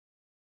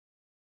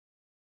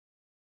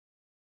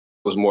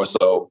was more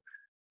so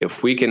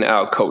if we can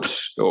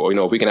outcoach or,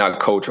 if we can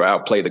outcoach or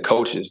outplay the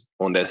coaches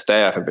on that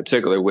staff in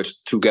particular,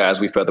 which two guys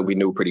we felt that we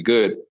knew pretty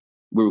good,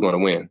 we were going to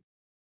win.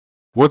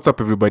 What's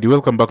up, everybody?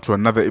 Welcome back to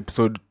another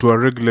episode. To our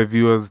regular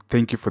viewers,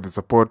 thank you for the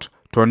support.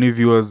 To our new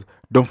viewers,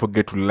 don't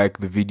forget to like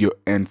the video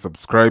and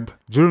subscribe.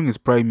 During his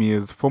prime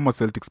years, former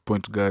Celtics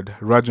point guard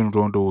Rajon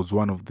Rondo was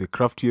one of the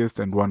craftiest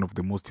and one of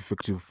the most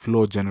effective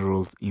floor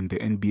generals in the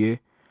NBA.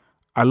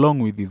 Along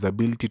with his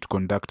ability to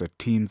conduct a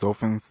team's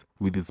offense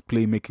with his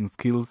playmaking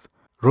skills,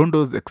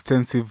 Rondo's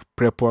extensive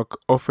prep work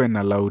often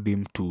allowed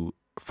him to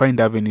find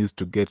avenues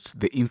to get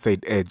the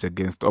inside edge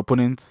against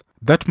opponents.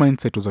 That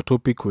mindset was a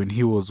topic when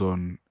he was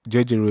on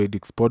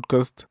Reddick's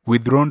podcast,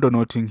 with Rondo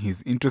noting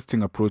his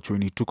interesting approach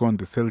when he took on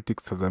the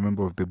Celtics as a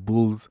member of the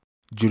Bulls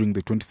during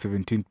the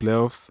 2017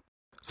 playoffs.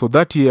 So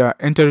that year,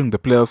 entering the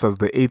playoffs as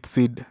the 8th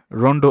seed,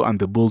 Rondo and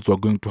the Bulls were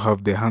going to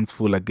have their hands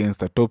full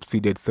against a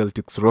top-seeded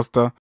Celtics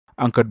roster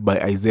anchored by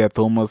Isaiah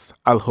Thomas,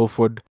 Al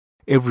Horford,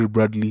 Avery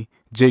Bradley,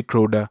 Jay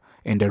Crowder,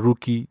 and a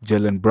rookie,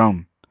 Jaylen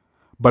Brown.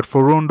 But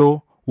for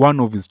Rondo, one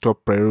of his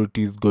top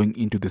priorities going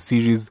into the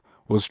series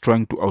was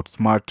trying to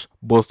outsmart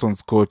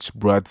Boston's coach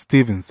Brad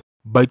Stevens.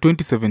 By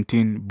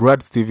 2017,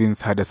 Brad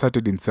Stevens had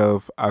asserted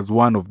himself as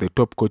one of the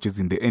top coaches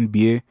in the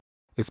NBA,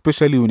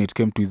 especially when it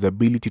came to his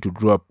ability to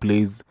draw up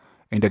plays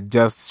and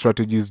adjust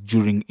strategies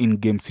during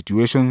in-game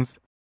situations.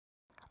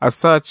 As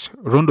such,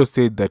 Rondo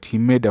said that he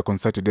made a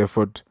concerted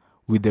effort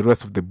with the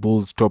rest of the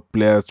Bulls' top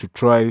players to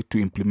try to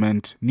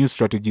implement new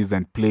strategies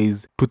and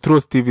plays to throw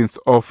Stevens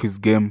off his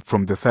game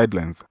from the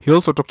sidelines. He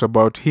also talked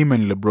about him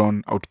and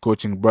LeBron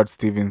outcoaching Brad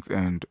Stevens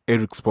and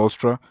Erik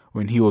Spoelstra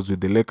when he was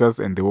with the Lakers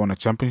and they won a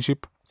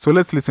championship. So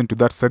let's listen to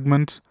that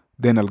segment,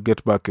 then I'll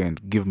get back and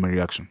give my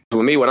reaction.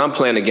 For me, when I'm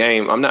playing a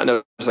game, I'm not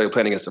necessarily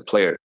playing against a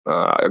player.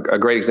 A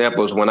great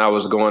example is when I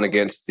was going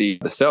against the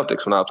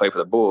Celtics when I played for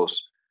the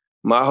Bulls.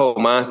 My whole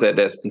mindset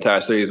that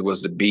entire series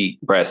was to beat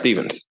Brad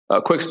Stevens.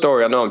 A quick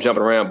story. I know I'm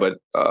jumping around, but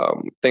I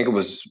think it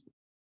was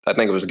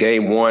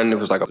game one. It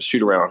was like a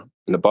shoot around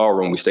in the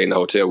ballroom. We stayed in the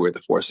hotel. We were at the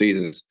Four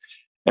Seasons,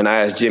 and I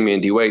asked Jimmy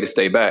and D-Wade to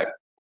stay back.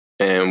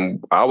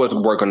 And I was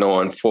working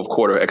on fourth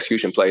quarter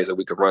execution plays that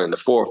we could run in the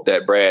fourth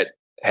that Brad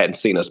hadn't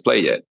seen us play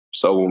yet.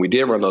 So when we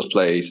did run those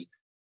plays,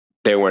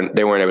 they weren't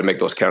able to make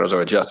those counters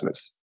or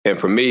adjustments. And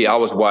for me, I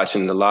was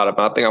watching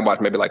I think I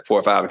watched maybe like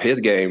 4 or 5 of his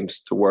games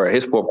to where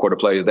his fourth quarter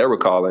plays they were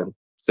calling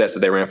sets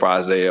that they ran for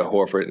Isaiah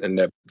Horford in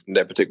that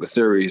particular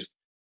series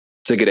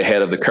to get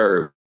ahead of the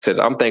curve. Because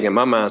I'm thinking,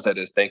 my mindset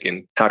is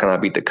thinking, how can I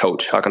beat the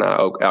coach? How can I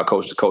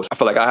outcoach the coach? I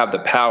feel like I have the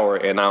power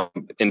and I'm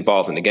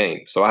involved in the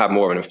game. So I have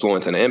more of an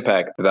influence and an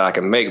impact that I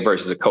can make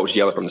versus a coach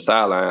yelling from the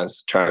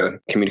sidelines, trying to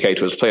communicate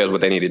to his players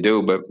what they need to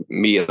do. But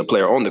me as a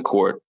player on the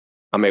court,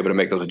 I'm able to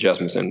make those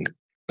adjustments and,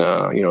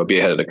 be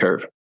ahead of the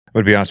curve.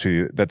 But to be honest with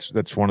you,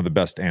 that's one of the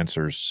best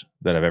answers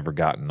that I've ever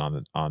gotten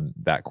on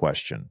that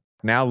question.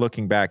 Now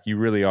looking back, you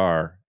really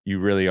are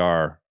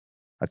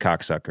a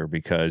cocksucker,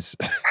 because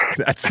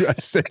that's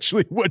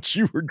essentially what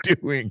you were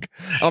doing.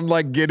 I'm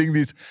getting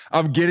these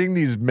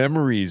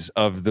memories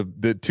of the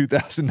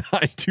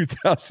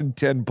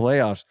 2009-2010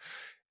 playoffs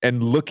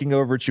and looking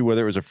over at you,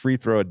 whether it was a free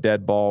throw, a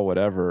dead ball,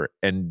 whatever,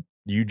 and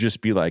you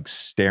just be like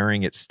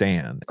staring at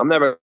Stan. I'm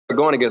never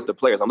going against the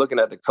players. I'm looking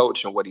at the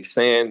coach and what he's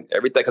saying,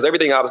 because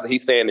everything obviously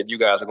he's saying that you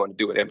guys are going to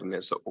do and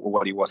implement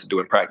what he wants to do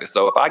in practice.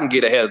 So if I can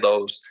get ahead of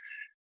those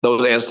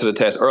answers to the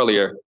test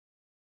earlier,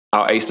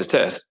 I'll ace the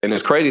test. And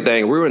this crazy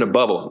thing, we were in a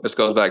bubble. This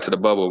goes back to the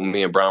bubble.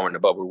 Me and Brown were in the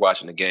bubble. We were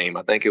watching the game.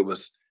 I think it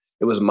was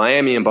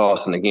Miami and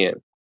Boston again.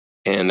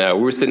 And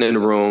we were sitting in the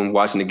room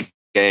watching the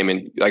game.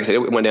 And like I said,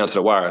 it went down to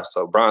the wire.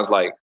 So Brown's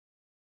like,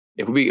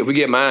 if we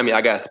get Miami,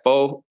 I got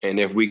Spo. And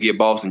if we get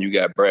Boston, you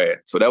got Brad.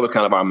 So that was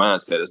kind of our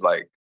mindset. It's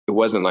like, it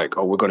wasn't like,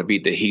 oh, we're going to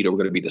beat the Heat or we're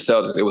going to beat the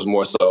Celtics. It was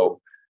more so,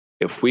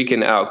 if we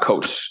can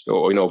outcoach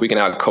or, if we can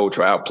outcoach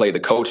or outplay the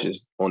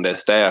coaches on that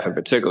staff in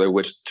particular,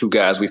 which two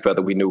guys we felt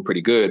that we knew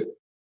pretty good,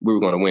 we were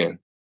going to win.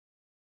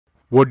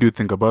 What do you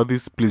think about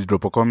this? Please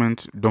drop a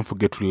comment. Don't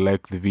forget to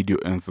like the video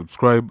and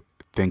subscribe.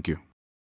 Thank you.